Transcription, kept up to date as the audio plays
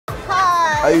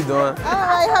How you doing? All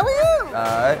right, how are you? All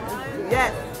right.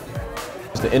 Yes.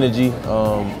 It's the energy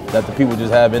that the people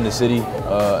just have in the city,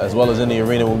 as well as in the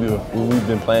arena when we've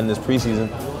been playing this preseason.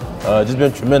 Just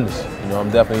been tremendous. You know,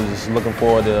 I'm definitely just looking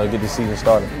forward to get the season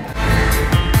started.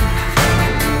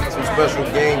 Some special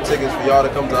game tickets for y'all to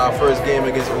come to our first game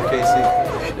against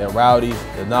OKC. They're rowdy,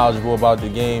 they're knowledgeable about the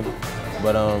game,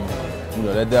 but you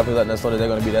know, they're definitely letting us know that they're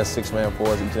going to be that six-man for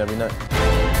us each and every night.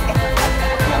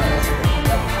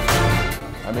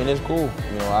 I mean, it's cool.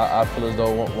 You know, I feel as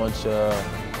though once you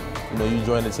know, you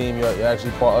join the team, you're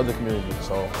actually part of the community.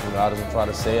 So, you know, I just try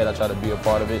to say it, I try to be a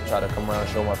part of it, try to come around,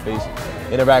 show my face,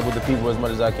 interact with the people as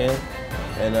much as I can,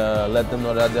 and let them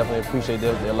know that I definitely appreciate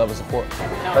their love and support.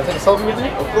 Can I take a selfie with you?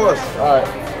 Of course. All right.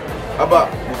 How about,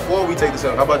 before we take the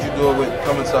selfie, how about you do it with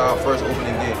coming to our first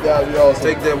opening game? Yeah, we all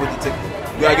take that with the ticket.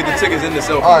 You gotta get the tickets in the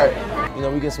selfie. All right. You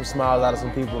know, we get some smiles out of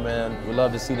some people, man. We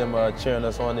love to see them cheering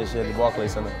us on this year at the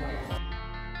Barclays Center.